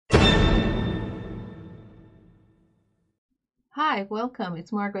Hi, welcome.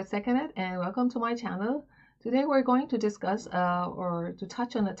 It's Margaret Secanet, and welcome to my channel. Today we're going to discuss or to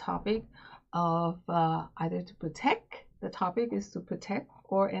touch on the topic of either to protect, the topic is to protect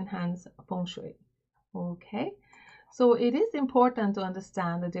or enhance feng shui. Okay, so it is important to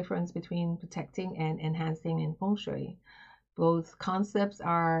understand the difference between protecting and enhancing in feng shui. Both concepts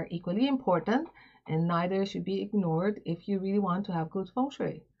are equally important, and neither should be ignored if you really want to have good feng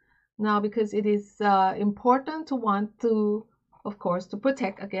shui. Now, because it is important to want to, of course, to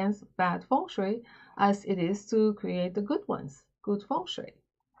protect against bad feng shui as it is to create the good ones, good feng shui.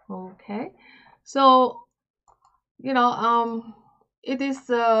 Okay, so you know, it is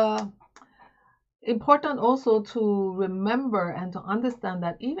important also to remember and to understand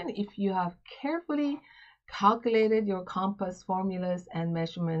that even if you have carefully calculated your compass formulas and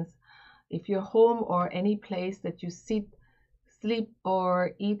measurements, if your home or any place that you sit, sleep,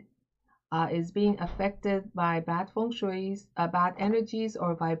 or eat is being affected by bad feng shuis, bad energies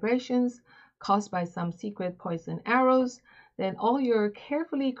or vibrations caused by some secret poison arrows, then all your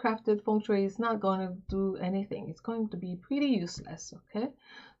carefully crafted feng shui is not going to do anything. It's going to be pretty useless, okay?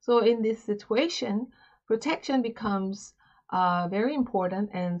 So in this situation, protection becomes very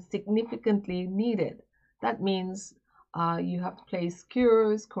important and significantly needed. That means you have to place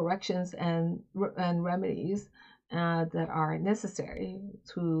cures, corrections, and remedies that are necessary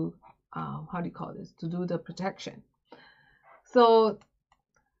to how do you call this, to do the protection. So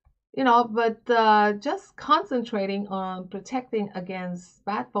but just concentrating on protecting against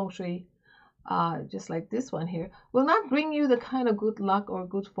bad feng shui, just like this one here, will not bring you the kind of good luck or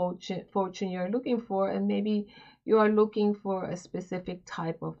good fortune you're looking for. And maybe you are looking for a specific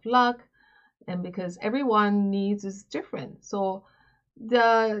type of luck, and because everyone needs is different, so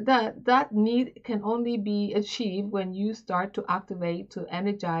that need can only be achieved when you start to activate, to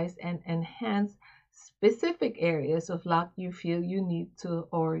energize and enhance specific areas of luck you feel you need to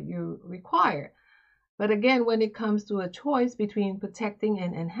or you require. But again, when it comes to a choice between protecting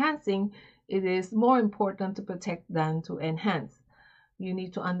and enhancing, it is more important to protect than to enhance. You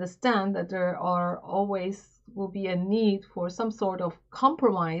need to understand that there are always will be a need for some sort of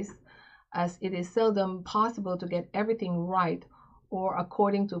compromise, as it is seldom possible to get everything right or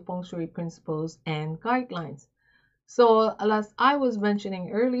according to feng shui principles and guidelines. So, as I was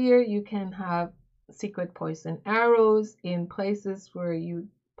mentioning earlier, you can have secret poison arrows in places where you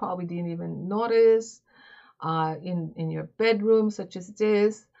probably didn't even notice, in your bedroom, such as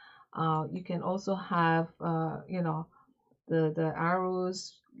this. You can also have, the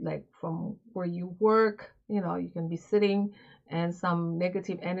arrows like from where you work. You can be sitting, and some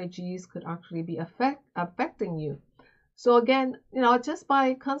negative energies could actually be affecting you. So again, just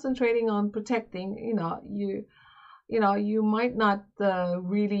by concentrating on protecting, you might not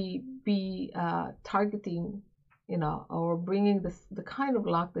really be targeting, or bringing the kind of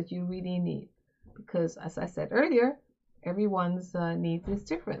luck that you really need, because as I said earlier, everyone's needs is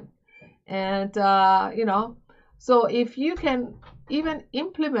different. And so if you can even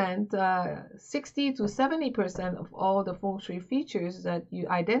implement 60 to 70% of all the feng shui features that you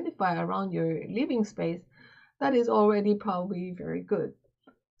identify around your living space, that is already probably very good.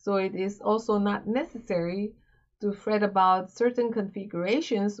 So it is also not necessary to fret about certain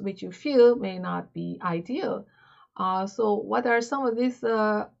configurations which you feel may not be ideal. So what are some of these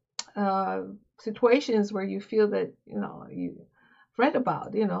uh, situations where you feel that you fret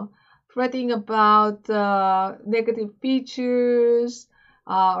about? Fretting about negative features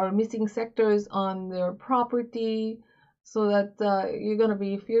or missing sectors on their property, so that you're going to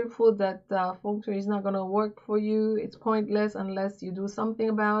be fearful that feng shui is not going to work for you. It's pointless unless you do something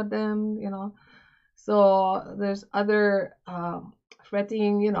about them. So there's other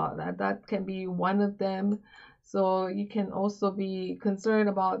fretting, that can be one of them. So you can also be concerned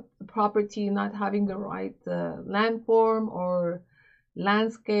about the property not having the right landform or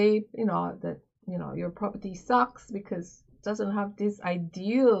landscape, that your property sucks because it doesn't have this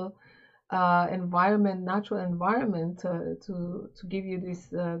ideal environment, natural environment to give you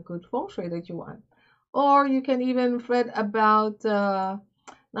this good feng shui that you want. Or you can even fret about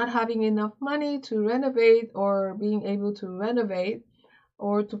not having enough money to renovate, or being able to renovate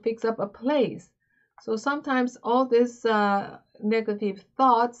or to fix up a place. So sometimes all these negative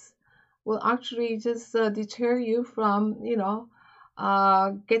thoughts will actually just deter you from,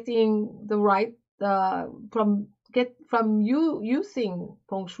 getting the right from you using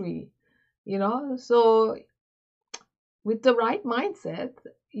feng shui. So with the right mindset,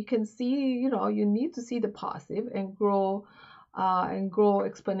 you can see, you need to see the positive and grow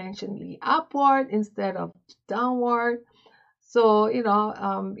exponentially upward instead of downward. So,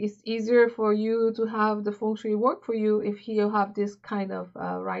 it's easier for you to have the feng shui work for you if you have this kind of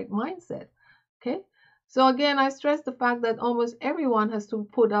right mindset. Okay. So again, I stress the fact that almost everyone has to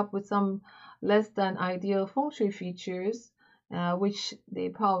put up with some less than ideal feng shui features, which they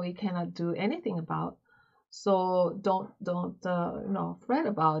probably cannot do anything about. So don't fret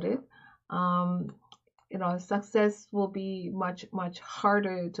about it. Um, success will be much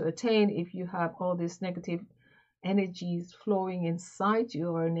harder to attain if you have all these negative energies flowing inside you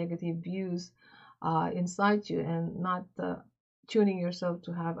or negative views inside you, and not tuning yourself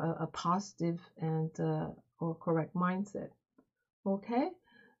to have a positive and or correct mindset. Okay,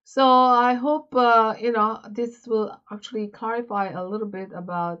 so I hope this will actually clarify a little bit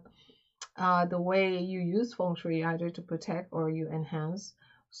about the way you use feng shui, either to protect or you enhance.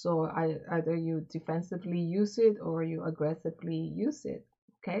 So either you defensively use it or you aggressively use it.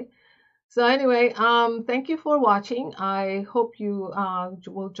 Okay. So anyway, thank you for watching. I hope you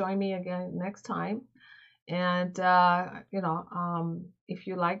will join me again next time. And if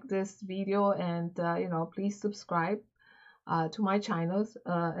you like this video, and please subscribe to my channels,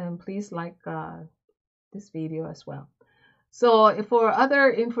 and please like this video as well. So for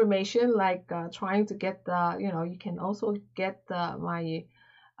other information, like trying to get the, you can also get my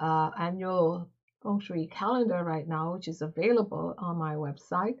annual feng shui calendar right now, which is available on my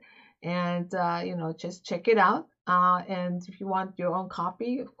website. And, just check it out. And if you want your own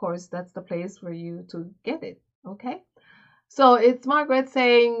copy, of course, that's the place for you to get it. Okay. So it's Margaret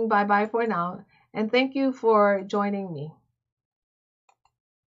saying bye bye for now. And thank you for joining me.